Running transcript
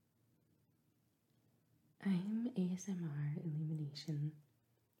I'm ASMR Illumination,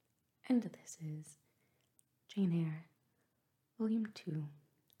 and this is Jane Eyre, Volume 2,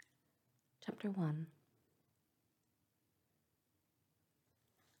 Chapter 1.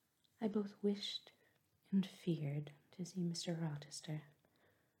 I both wished and feared to see Mr. Rochester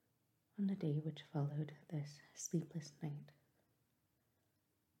on the day which followed this sleepless night.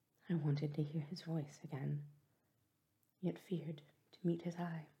 I wanted to hear his voice again, yet feared to meet his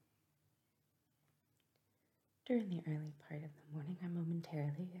eye. During the early part of the morning, I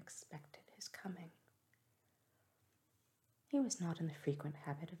momentarily expected his coming. He was not in the frequent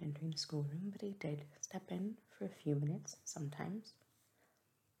habit of entering the schoolroom, but he did step in for a few minutes sometimes,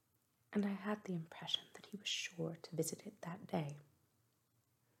 and I had the impression that he was sure to visit it that day.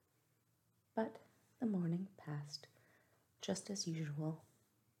 But the morning passed just as usual.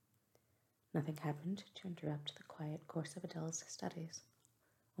 Nothing happened to interrupt the quiet course of Adele's studies.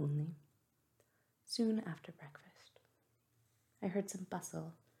 Only, soon after breakfast, I heard some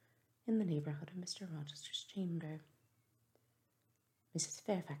bustle in the neighborhood of Mr. Rochester's chamber. Mrs.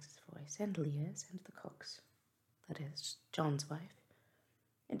 Fairfax's voice, and Leah's, and the cook's, that is, John's wife,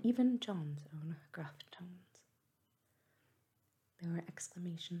 and even John's own gruff tones. There were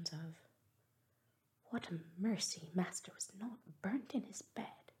exclamations of, "What a mercy master was not burnt in his bed!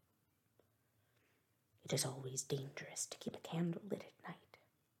 It is always dangerous to keep a candle lit at night.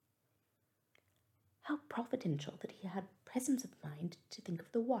 How providential that he had presence of mind to think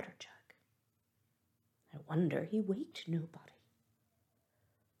of the water jug. I wonder he waked nobody.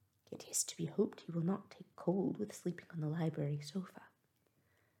 It is to be hoped he will not take cold with sleeping on the library sofa,"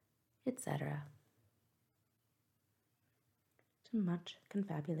 etc. To much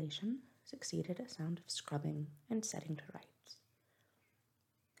confabulation succeeded a sound of scrubbing and setting to rights,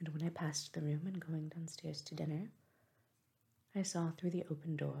 and when I passed the room and going downstairs to dinner, I saw through the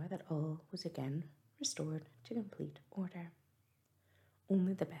open door that all was again restored to complete order.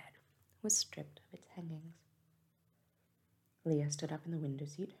 Only the bed was stripped of its hangings. Leah stood up in the window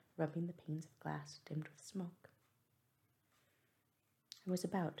seat, rubbing the panes of glass dimmed with smoke. I was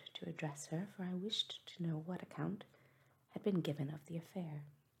about to address her, for I wished to know what account had been given of the affair.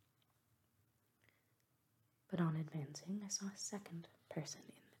 But on advancing, I saw a second person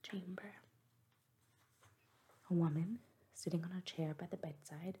in the chamber. A woman sitting on a chair by the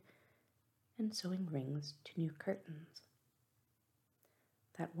bedside and sewing rings to new curtains.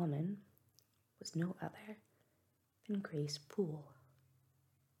 That woman was no other than Grace Poole.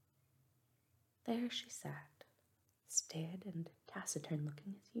 There she sat, staid and taciturn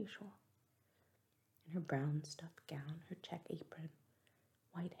looking as usual, in her brown stuff gown, her check apron,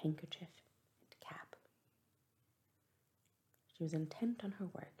 white handkerchief, and cap. She was intent on her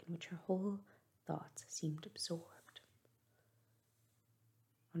work, in which her whole thoughts seemed absorbed.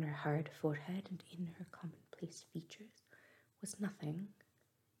 On her hard forehead and in her commonplace features was nothing,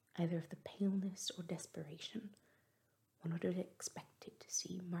 either of the paleness or desperation one would have expected to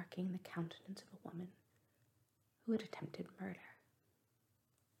see marking the countenance of a woman who had attempted murder,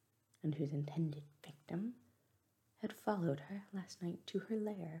 and whose intended victim had followed her last night to her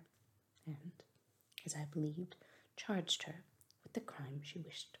lair, and, as I believed, charged her with the crime she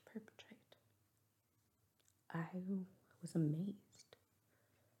wished to perpetrate. I was amazed,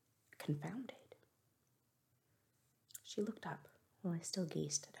 confounded. She looked up while I still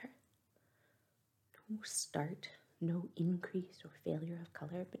gazed at her. No start, no increase or failure of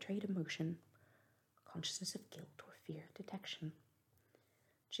color betrayed emotion, consciousness of guilt, or fear of detection.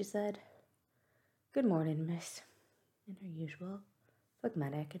 She said, "Good morning, miss," in her usual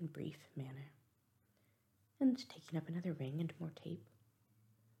phlegmatic and brief manner, and taking up another ring and more tape,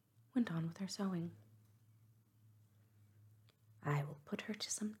 went on with her sewing. I will put her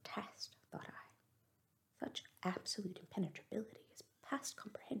to some test, thought I. Such absolute impenetrability is past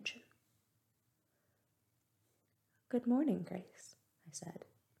comprehension. "Good morning, Grace," I said.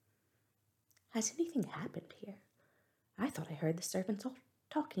 "Has anything happened here? I thought I heard the servants all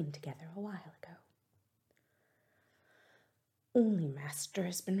talking together a while ago." "Only master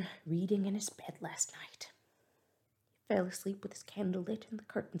has been reading in his bed last night. He fell asleep with his candle lit and the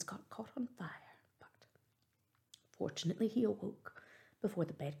curtains got caught on fire, but fortunately he awoke before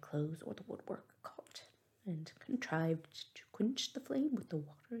the bedclothes or the woodwork caught, and contrived to quench the flame with the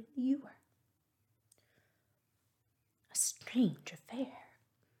water in the ewer." "A strange affair,"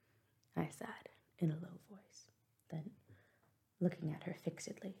 I said in a low voice. Then, looking at her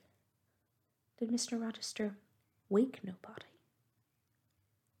fixedly, "Did Mr. Rochester wake nobody?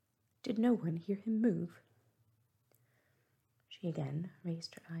 Did no one hear him move?" She again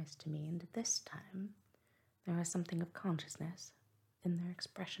raised her eyes to me, and this time there was something of consciousness in their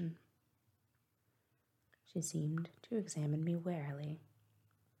expression. She seemed to examine me warily.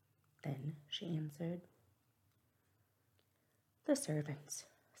 Then she answered, "The servants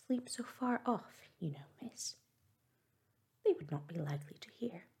sleep so far off, you know, miss. They would not be likely to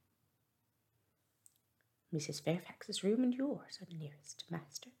hear. Mrs. Fairfax's room and yours are nearest to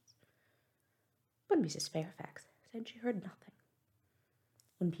master's." But Mrs. Fairfax said she heard nothing.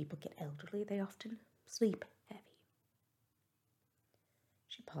 When people get elderly, they often sleep heavy.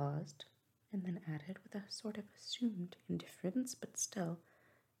 She paused, and then added with a sort of assumed indifference, but still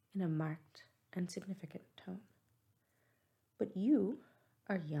in a marked and significant tone, "But you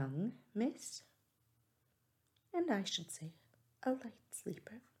are young, miss, and I should say a light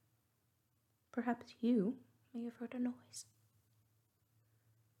sleeper. Perhaps you may have heard a noise."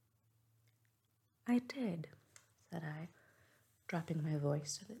 "I did," said I, dropping my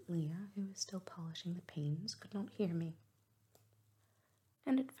voice so that Leah, who was still polishing the panes, could not hear me.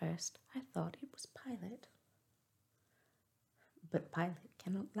 "And at first I thought it was Pilot. But Pilot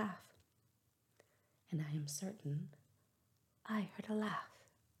cannot laugh, and I am certain I heard a laugh,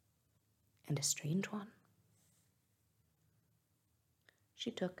 and a strange one."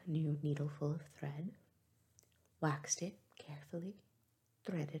 She took a new needleful of thread, waxed it carefully,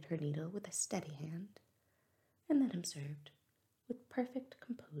 threaded her needle with a steady hand, and then observed, with perfect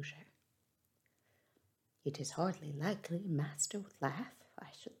composure, "It is hardly likely master would laugh,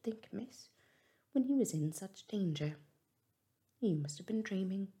 I should think, miss, when he was in such danger. You must have been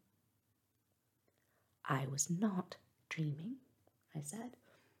dreaming." "I was not dreaming," I said,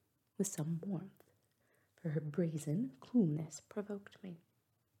 with some warmth, for her brazen coolness provoked me.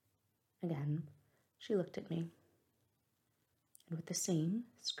 Again she looked at me, and with the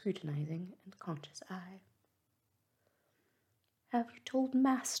same scrutinizing and conscious eye. "Have you told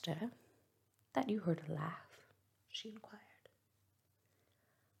master that you heard a laugh?" she inquired.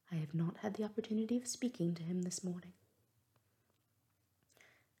 "I have not had the opportunity of speaking to him this morning."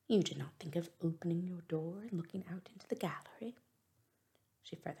 "You did not think of opening your door and looking out into the gallery?"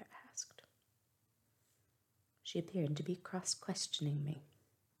 she further asked. She appeared to be cross-questioning me,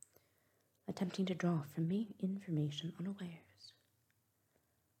 attempting to draw from me information unawares.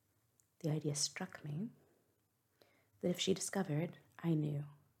 The idea struck me that if she discovered I knew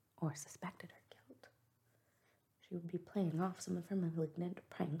or suspected her guilt, she would be playing off some of her malignant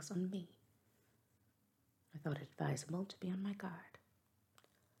pranks on me. I thought it advisable to be on my guard.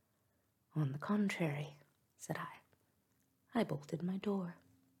 "On the contrary," said I bolted my door."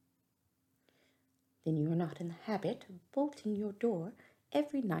 "Then you are not in the habit of bolting your door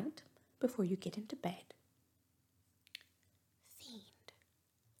every night before you get into bed?" Fiend!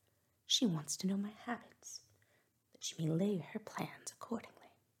 She wants to know my habits, that she may lay her plans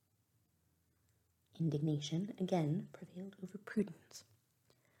accordingly. Indignation again prevailed over prudence.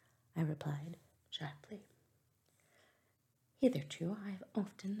 I replied sharply, "Hitherto I have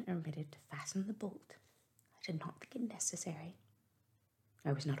often omitted to fasten the bolt. I did not think it necessary.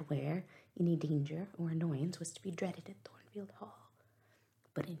 I was not aware any danger or annoyance was to be dreaded at Thornfield Hall.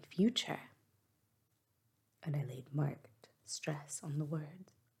 But in future," and I laid marked stress on the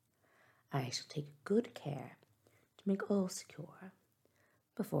words, "I shall take good care to make all secure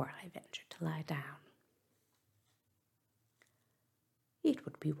before I venture to lie down." "It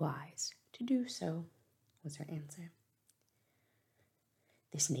would be wise to do so," was her answer.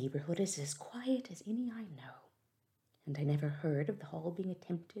 "This neighborhood is as quiet as any I know, and I never heard of the hall being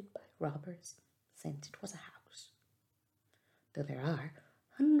attempted by robbers since it was a house, though there are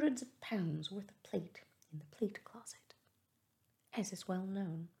hundreds of pounds worth of plate in the plate closet, as is well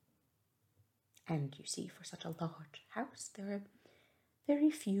known. And you see, for such a large house, there are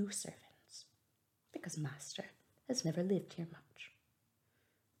very few servants, because master has never lived here much,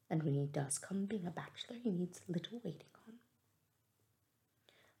 and when he does come, being a bachelor, he needs little waiting on.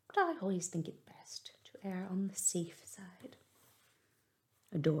 But I always think it best to err on the safe side.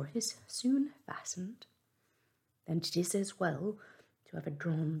 A door is soon fastened, and it is as well to have a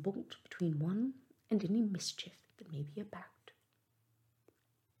drawn bolt between one and any mischief that may be about.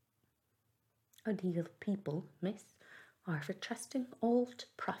 A deal of people, miss, are for trusting all to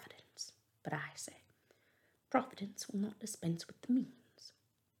Providence, but I say, Providence will not dispense with the means,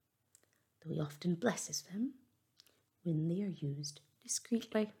 though he often blesses them when they are used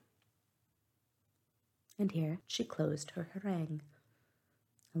discreetly." And here she closed her harangue,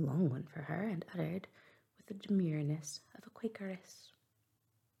 a long one for her, and uttered with the demureness of a Quakeress.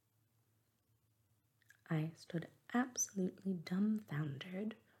 I stood absolutely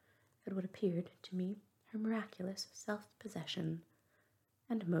dumbfounded at what appeared to me her miraculous self-possession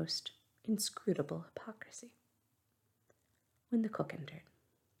and most inscrutable hypocrisy, when the cook entered.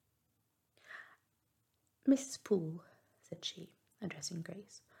 "Mrs. Poole," said she, addressing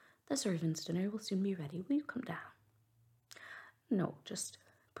Grace, "the servants' dinner will soon be ready. Will you come down?" "No, just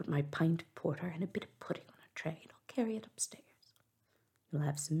put my pint of porter and a bit of pudding on a tray, and I'll carry it upstairs. You'll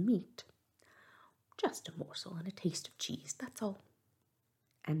have some meat. Just a morsel and a taste of cheese, that's all.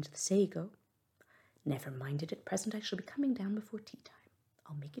 And the sago. Never mind it at present. I shall be coming down before tea time.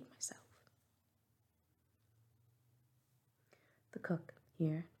 I'll make it myself." The cook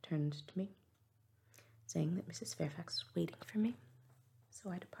here turned to me, saying that Mrs. Fairfax was waiting for me, so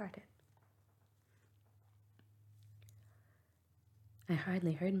I departed. I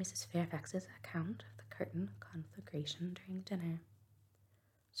hardly heard Mrs. Fairfax's account of the curtain conflagration during dinner.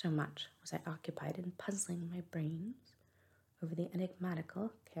 So much was I occupied in puzzling my brains over the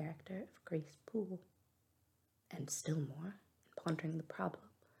enigmatical character of Grace Poole, and still more in pondering the problem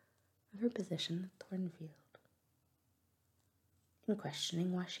of her position at Thornfield, in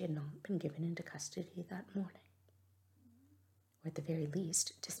questioning why she had not been given into custody that morning, or at the very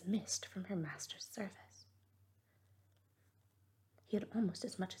least dismissed from her master's service. He had almost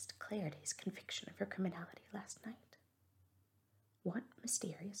as much as declared his conviction of her criminality last night. What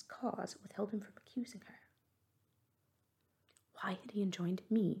mysterious cause withheld him from accusing her? Why had he enjoined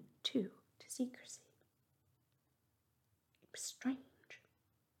me, too, to secrecy? It was strange.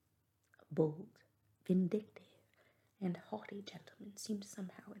 A bold, vindictive, and haughty gentleman seemed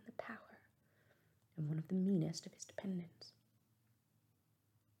somehow in the power of one of the meanest of his dependents.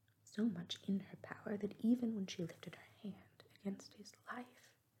 So much in her power that even when she lifted her hand against his life,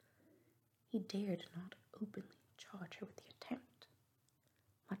 he dared not openly charge her with the attempt,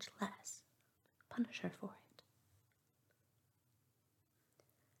 much less punish her for it.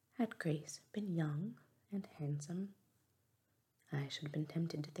 Had Grace been young and handsome, I should have been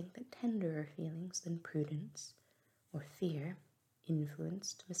tempted to think that tenderer feelings than prudence or fear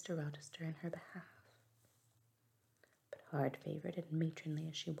influenced Mr. Rochester in her behalf. But hard-favoured and matronly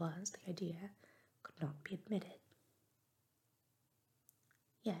as she was, the idea could not be admitted.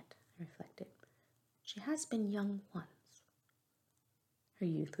 Yet, I reflected, she has been young once. Her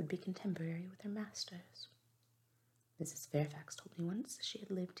youth would be contemporary with her master's. Mrs. Fairfax told me once she had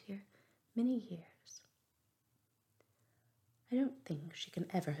lived here many years. I don't think she can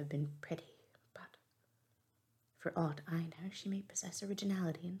ever have been pretty, but for aught I know, she may possess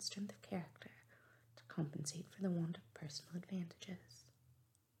originality and strength of character to compensate for the want of personal advantages.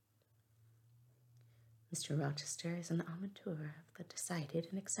 Mr. Rochester is an amateur of the decided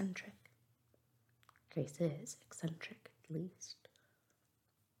and eccentric. Grace is eccentric, at least.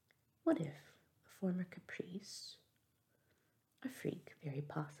 What if a former caprice, a freak very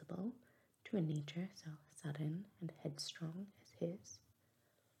possible to a nature so sudden and headstrong as his,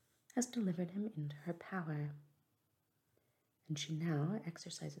 has delivered him into her power, and she now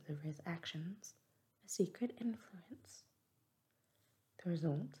exercises over his actions a secret influence, the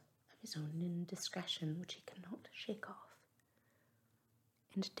result of his own indiscretion which he cannot shake off,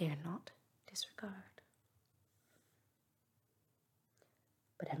 and dare not disregard.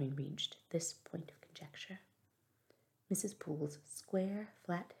 But having reached this point of conjecture, Mrs. Poole's square,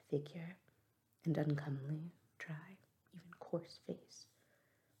 flat figure and uncomely, dry, even coarse face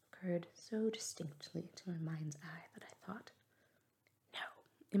occurred so distinctly to my mind's eye that I thought, no,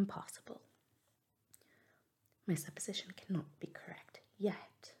 impossible. My supposition cannot be correct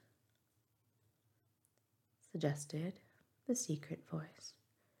yet, suggested the secret voice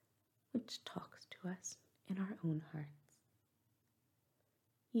which talks to us in our own hearts.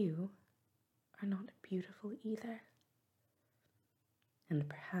 You are not beautiful either, and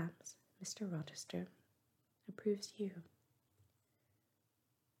perhaps Mr. Rochester approves you.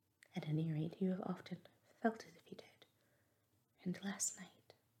 At any rate, you have often felt as if he did, and last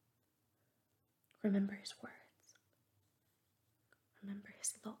night. Remember his words. Remember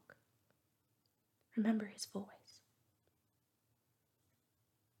his look. Remember his voice.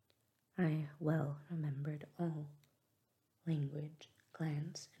 I well remembered all. Language,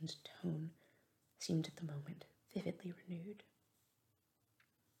 glance, and tone seemed at the moment vividly renewed.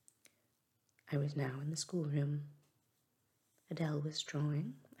 I was now in the schoolroom. Adele was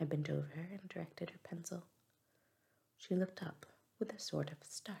drawing. I bent over her and directed her pencil. She looked up with a sort of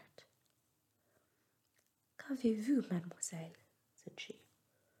start. "Qu'avez-vous, mademoiselle?" said she.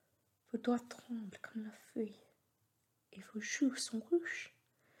 "Vos doigts tremblent comme la feuille, et vos joues sont rouges,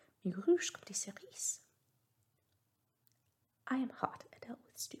 mais rouges comme des cerises." "I am hot," Adele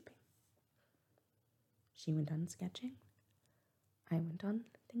was stooping. She went on sketching. I went on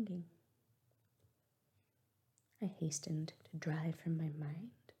thinking. I hastened to drive from my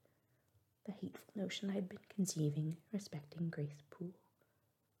mind the hateful notion I had been conceiving respecting Grace Poole.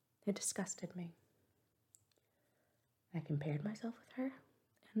 It disgusted me. I compared myself with her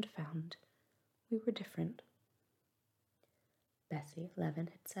and found we were different. Bessie Levin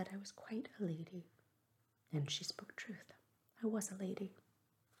had said I was quite a lady, and she spoke truth. I was a lady.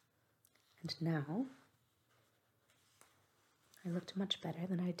 And now I looked much better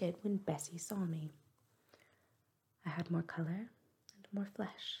than I did when Bessie saw me. I had more colour and more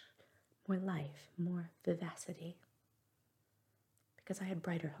flesh, more life, more vivacity, because I had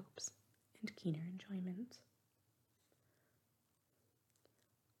brighter hopes and keener enjoyments.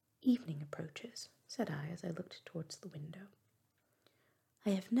 Evening approaches, said I as I looked towards the window. I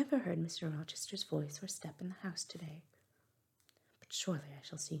have never heard Mr. Rochester's voice or step in the house today, but surely I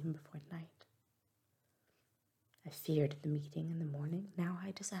shall see him before night. I feared the meeting in the morning, now I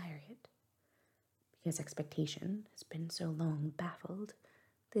desire it, because expectation has been so long baffled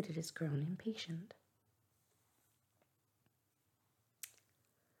that it has grown impatient.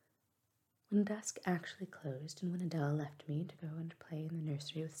 When dusk actually closed, and when Adele left me to go and play in the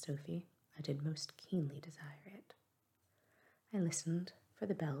nursery with Sophie, I did most keenly desire it. I listened for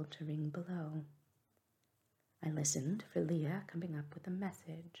the bell to ring below. I listened for Leah coming up with a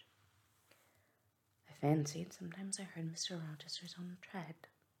message. I fancied sometimes I heard Mr. Rochester's own tread,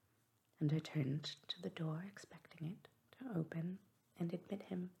 and I turned to the door expecting it to open and admit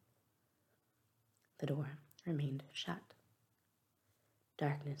him. The door remained shut.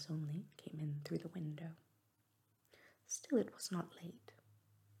 Darkness only came in through the window. Still it was not late.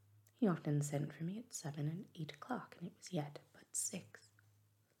 He often sent for me at 7 and 8 o'clock, and it was yet but 6.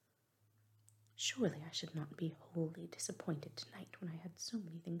 Surely I should not be wholly disappointed tonight when I had so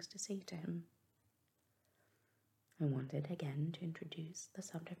many things to say to him. I wanted again to introduce the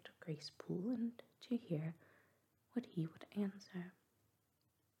subject of Grace Poole and to hear what he would answer.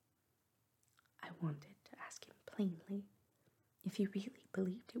 I wanted to ask him plainly if he really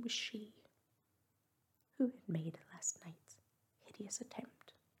believed it was she who had made last night's hideous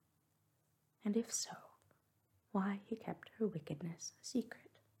attempt, and if so, why he kept her wickedness a secret.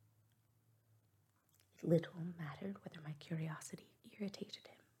 It little mattered whether my curiosity irritated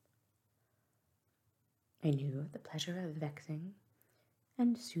him. I knew the pleasure of vexing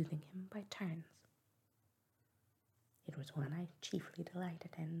and soothing him by turns. It was one I chiefly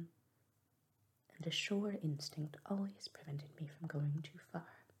delighted in, and a sure instinct always prevented me from going too far.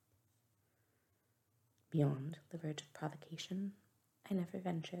 Beyond the verge of provocation, I never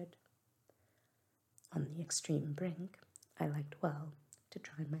ventured. On the extreme brink, I liked well to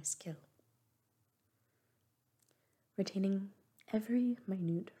try my skill. Retaining every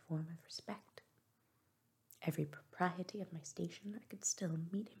minute form of respect, every propriety of my station, I could still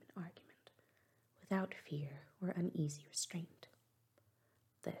meet him in argument, without fear or uneasy restraint.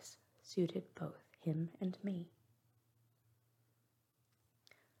 This suited both him and me.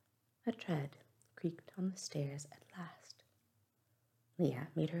 A tread creaked on the stairs at last. Leah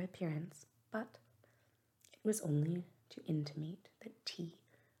made her appearance, but it was only to intimate that tea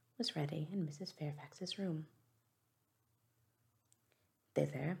was ready in Mrs. Fairfax's room.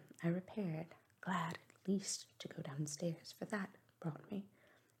 Thither I repaired, glad at least to go downstairs, for that brought me,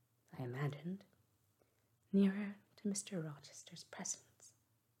 I imagined, nearer to Mr. Rochester's presence.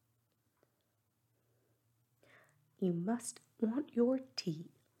 "You must want your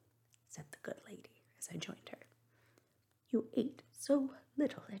tea," said the good lady as I joined her. "You ate so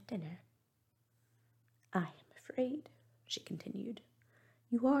little at dinner." "I am afraid," she continued,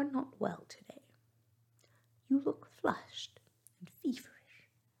 "you are not well today. You look flushed and feverish."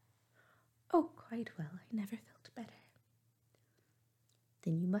 "Oh, quite well. I never felt better."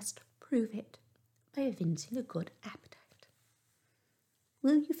 "Then you must prove it by evincing a good appetite.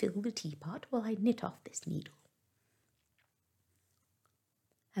 Will you fill the teapot while I knit off this needle?"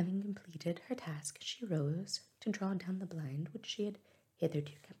 Having completed her task, she rose to draw down the blind which she had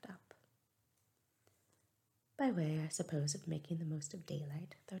hitherto kept up, by way, I suppose, of making the most of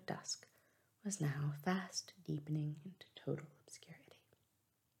daylight, though dusk was now fast deepening into total obscurity.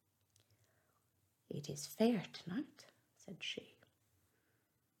 "It is fair tonight," said she,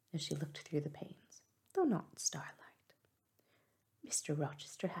 as she looked through the panes, "though not starlight. Mr.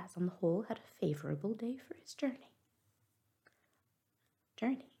 Rochester has, on the whole, had a favourable day for his journey."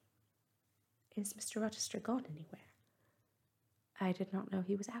 "Journey? Is Mr. Rochester gone anywhere? I did not know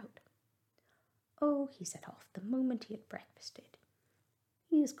he was out." "Oh, he set off the moment he had breakfasted.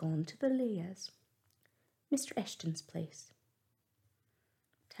 He is gone to the Leahs, Mr. Eshton's place.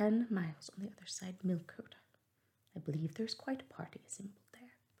 10 miles on the other side Millcote. I believe there is quite a party assembled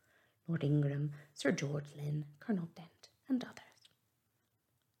there. Lord Ingram, Sir George Lynn, Colonel Dent, and others."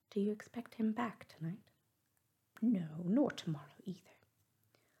 "Do you expect him back tonight?" "No, nor tomorrow either.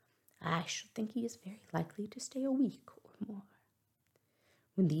 I should think he is very likely to stay a week or more.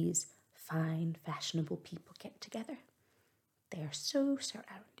 When these fine, fashionable people get together, they are so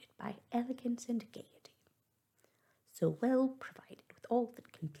surrounded by elegance and gaiety, so well provided with all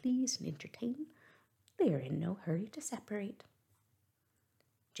that can please and entertain, they are in no hurry to separate.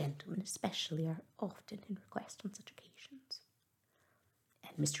 Gentlemen especially are often in request on such occasions,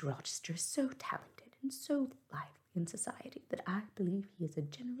 and Mr. Rochester is so talented and so lively in society that I believe he is a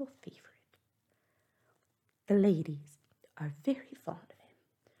general favourite. The ladies are very fond of him,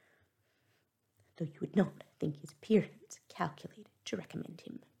 though you would not think his appearance calculated to recommend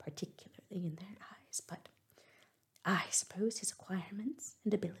him particularly in their eyes, but I suppose his acquirements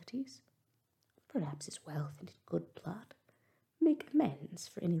and abilities, perhaps his wealth and his good blood, make amends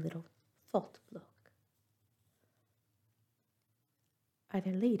for any little fault of look. Are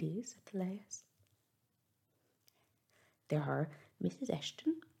there ladies at the Lais? There are Mrs.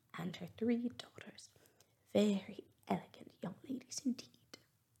 Eshton and her 3 daughters, very elegant young ladies indeed.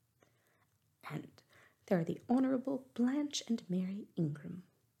 And there are the Honourable Blanche and Mary Ingram,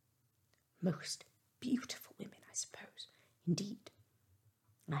 most beautiful women, I suppose, indeed.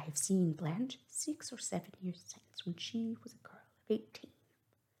 I have seen Blanche 6 or 7 years since, when she was a girl of 18.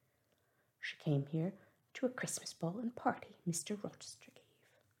 She came here to a Christmas ball and party Mr. Rochester gave.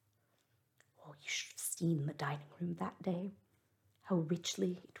 Oh, you should have seen the dining room that day, how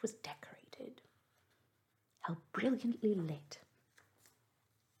richly it was decorated, how brilliantly lit.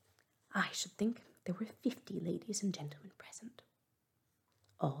 I should think there were 50 ladies and gentlemen present,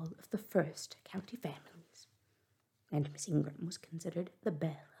 all of the first county families, and Miss Ingram was considered the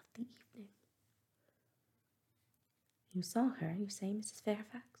belle of the evening. You saw her, you say, Mrs.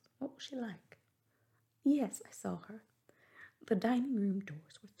 Fairfax? What was she like? Yes, I saw her. The dining room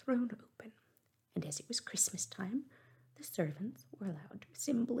doors were thrown open, and as it was Christmas time, the servants were allowed to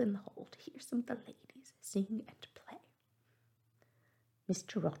assemble in the hall to hear some of the ladies sing and play.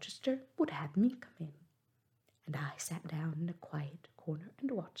 Mr. Rochester would have me come in, and I sat down in a quiet corner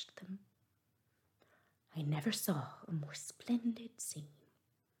and watched them. I never saw a more splendid scene.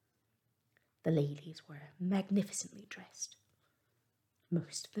 The ladies were magnificently dressed.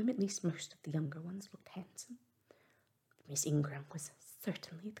 Most of them, at least most of the younger ones, looked handsome. But Miss Ingram was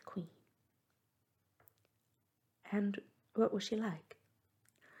certainly the queen. And what was she like?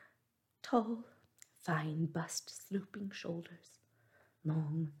 Tall, fine bust, sloping shoulders,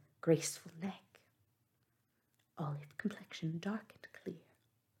 long, graceful neck, olive complexion, dark and clear,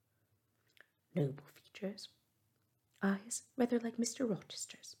 noble features, eyes rather like Mr.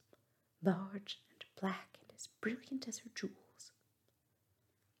 Rochester's, large and black and as brilliant as her jewels.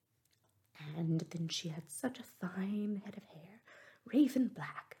 And then she had such a fine head of hair, raven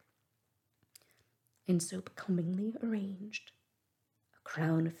black, and so becomingly arranged, a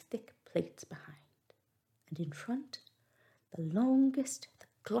crown of thick plaits behind, and in front the longest, the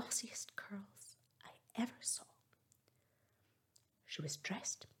glossiest curls I ever saw. She was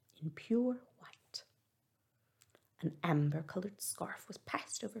dressed in pure white. An amber-coloured scarf was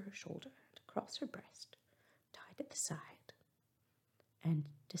passed over her shoulder and across her breast, tied at the side, and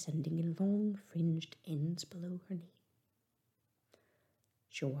descending in long fringed ends below her knee.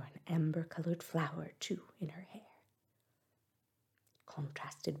 She wore an amber-coloured flower, too, in her hair. It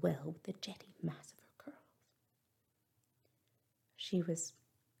contrasted well with the jetty mass of her curls. She was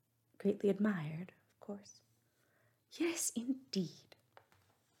greatly admired, of course. Yes, indeed.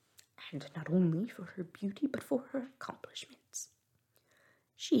 And not only for her beauty, but for her accomplishments.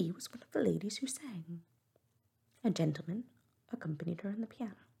 She was one of the ladies who sang. A gentleman accompanied her on the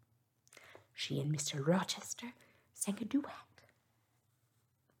piano. She and Mr. Rochester sang a duet.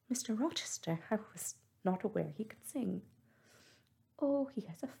 Mr. Rochester, I was not aware he could sing. Oh, he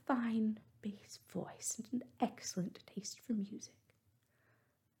has a fine bass voice and an excellent taste for music.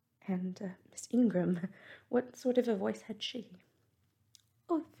 And Miss Ingram, what sort of a voice had she?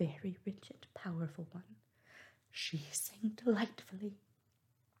 A very rich and powerful one. She sang delightfully.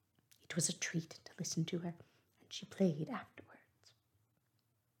 It was a treat to listen to her, and she played afterwards.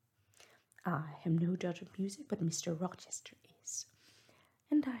 I am no judge of music, but Mr. Rochester is,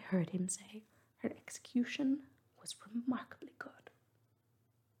 and I heard him say her execution was remarkably good.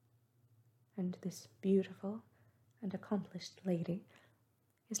 And this beautiful and accomplished lady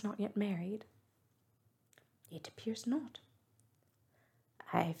is not yet married? It appears not.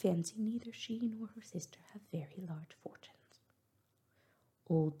 I fancy neither she nor her sister have very large fortunes.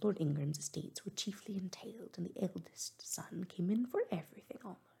 Old Lord Ingram's estates were chiefly entailed, and the eldest son came in for everything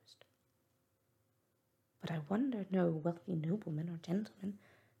almost. But I wonder no wealthy nobleman or gentleman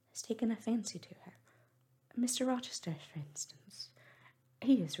has taken a fancy to her. Mr. Rochester, for instance.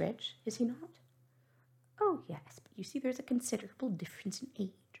 He is rich, is he not? Oh, yes, but you see there's a considerable difference in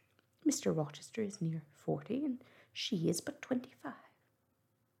age. Mr. Rochester is near 40, and she is but 25.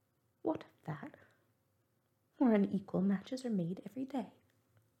 What of that? More unequal matches are made every day.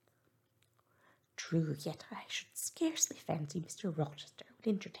 True, yet I should scarcely fancy Mr. Rochester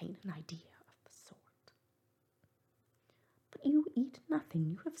would entertain an idea of the sort. But you eat nothing.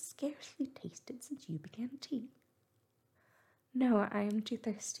 You have scarcely tasted since you began tea. No, I am too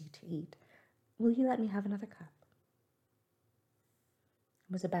thirsty to eat. Will you let me have another cup?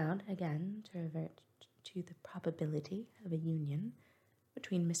 I was about again to revert to the probability of a union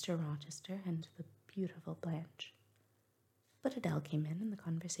between Mr. Rochester and the beautiful Blanche. But Adele came in, and the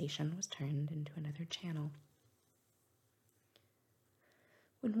conversation was turned into another channel.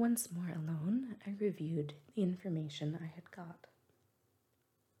 When once more alone, I reviewed the information I had got,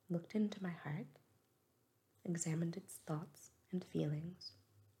 looked into my heart, examined its thoughts and feelings,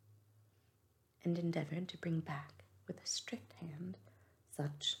 and endeavored to bring back with a strict hand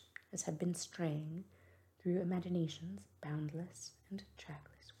such as had been straying through imagination's boundless and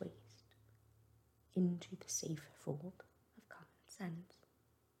trackless waste into the safe fold of common sense.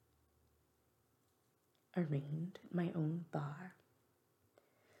 Arraigned at my own bar,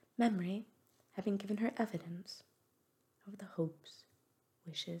 memory having given her evidence of the hopes,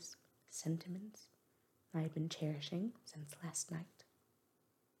 wishes, sentiments I had been cherishing since last night,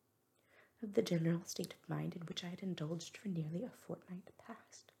 of the general state of mind in which I had indulged for nearly a fortnight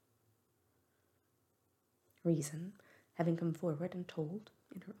past. Reason having come forward and told,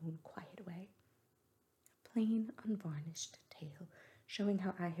 in her own quiet way, a plain, unvarnished tale showing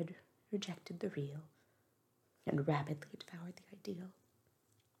how I had rejected the real and rapidly devoured the ideal,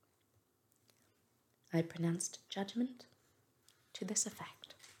 I pronounced judgment to this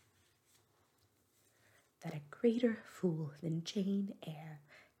effect: that a greater fool than Jane Eyre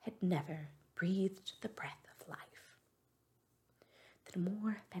had never breathed the breath of life, that a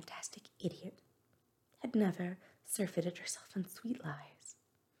more fantastic idiot had never surfeited herself on sweet lies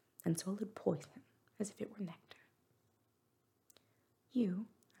and swallowed poison as if it were nectar. You,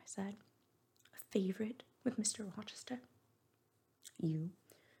 I said, a favourite with Mr. Rochester, you,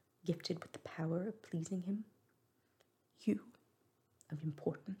 gifted with the power of pleasing him, you, of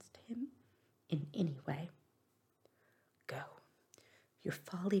importance to him in any way, go. Your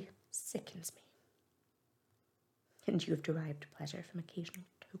folly sickens me, and you have derived pleasure from occasional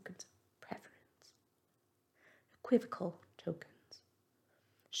tokens of preference, equivocal tokens,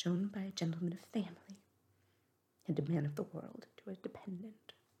 shown by a gentleman of family and a man of the world to a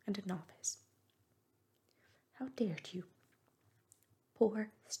dependent and a novice. How dared you,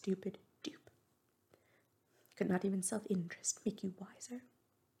 poor, stupid dupe? Could not even self-interest make you wiser?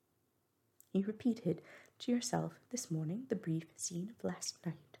 You repeated to yourself this morning the brief scene of last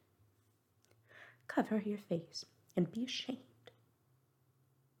night. Cover your face and be ashamed.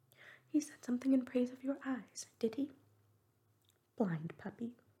 He said something in praise of your eyes, did he? Blind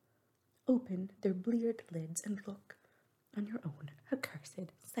puppy, open their bleared lids and look on your own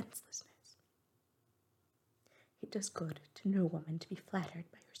accursed senselessness. It does good to no woman to be flattered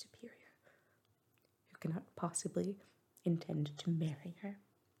by her superior, who cannot possibly intend to marry her.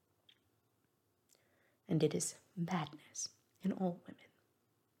 And it is madness in all women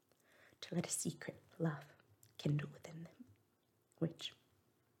to let a secret love kindle within them, which,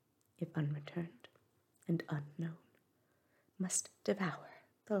 if unreturned and unknown, must devour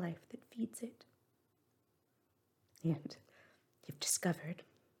the life that feeds it, and, if discovered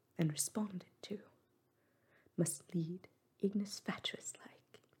and responded to, must lead Ignis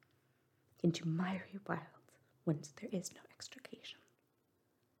Fatuus-like into miry wilds whence there is no extrication.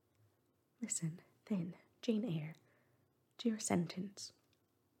 Listen, then, Jane Eyre, to your sentence.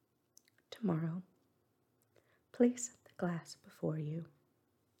 Tomorrow, place the glass before you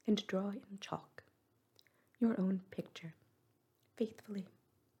and draw in chalk your own picture faithfully,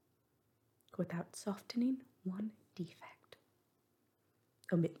 without softening one defect.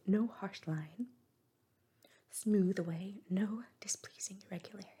 Omit no harsh line, smooth away no displeasing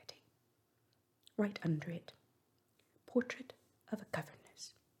irregularity. Write under it, portrait of a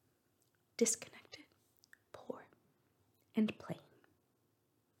governess, disconnected, poor, and plain.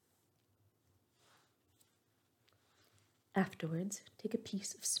 Afterwards, take a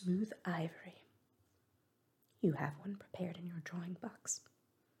piece of smooth ivory. You have one prepared in your drawing box.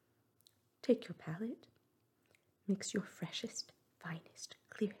 Take your palette, mix your freshest, finest,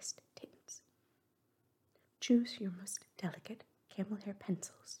 clearest tints. Choose your most delicate camel hair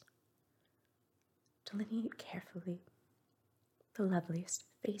pencils. Delineate carefully the loveliest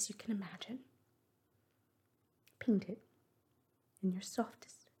face you can imagine. Paint it in your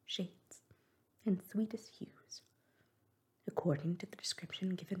softest shades and sweetest hues, according to the description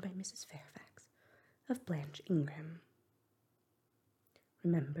given by Mrs. Fairfax of Blanche Ingram.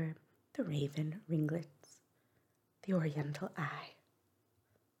 Remember the raven ringlets, the oriental eye.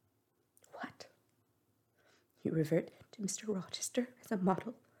 What? You revert to Mr. Rochester as a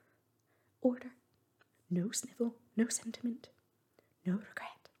model? Order, no snivel, no sentiment, no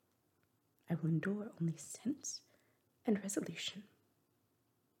regret. I will endure only sense and resolution.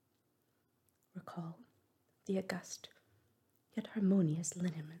 Recall the august yet harmonious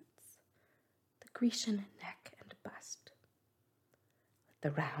lineaments, the Grecian neck and bust.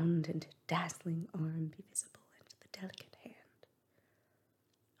 Let the round and dazzling arm be visible and the delicate hand.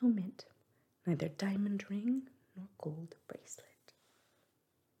 Omit neither diamond ring nor gold bracelet.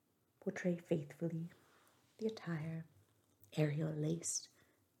 Portray faithfully the attire, aerial lace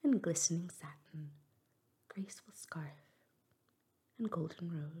and glistening satin, graceful scarf and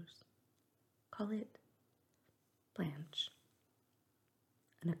golden rose. Call it Blanche,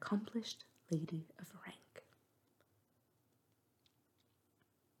 an accomplished lady of rank.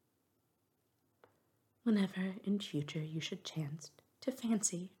 Whenever in future you should chance to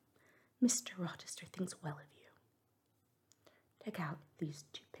fancy Mr. Rochester thinks well of you, take out these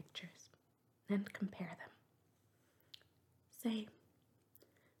two pictures and compare them. Say,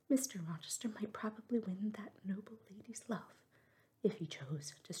 Mr. Rochester might probably win that noble lady's love if he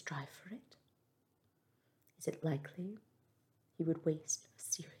chose to strive for it. Is it likely he would waste a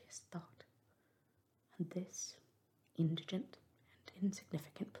serious thought on this indigent and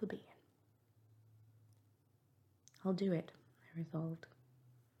insignificant plebeian? I'll do it, I resolved,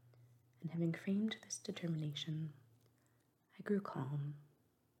 and having framed this determination, I grew calm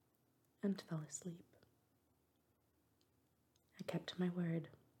and fell asleep. I kept my word.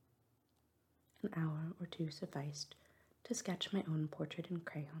 An hour or two sufficed to sketch my own portrait in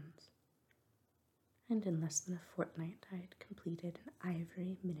crayons, and in less than a fortnight I had completed an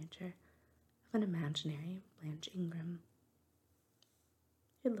ivory miniature of an imaginary Blanche Ingram.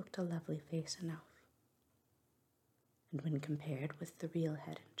 It looked a lovely face enough, and when compared with the real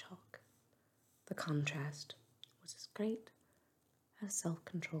head in chalk, the contrast was as great as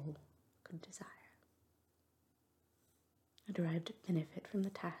self-control could desire. I derived benefit from the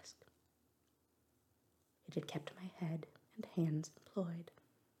task. It had kept my head and hands employed,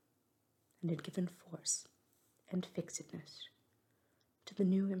 and had given force and fixedness to the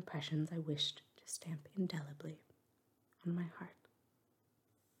new impressions I wished to stamp indelibly on my heart.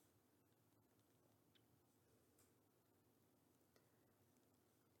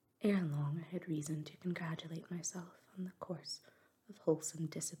 Ere long I had reason to congratulate myself on the course of wholesome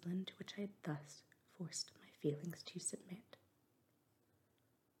discipline to which I had thus forced my feelings to submit.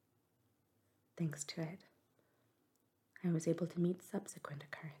 Thanks to it, I was able to meet subsequent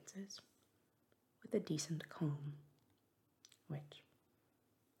occurrences with a decent calm, which,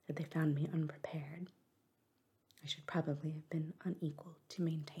 had they found me unprepared, I should probably have been unequal to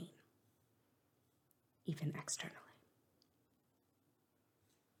maintain, even externally.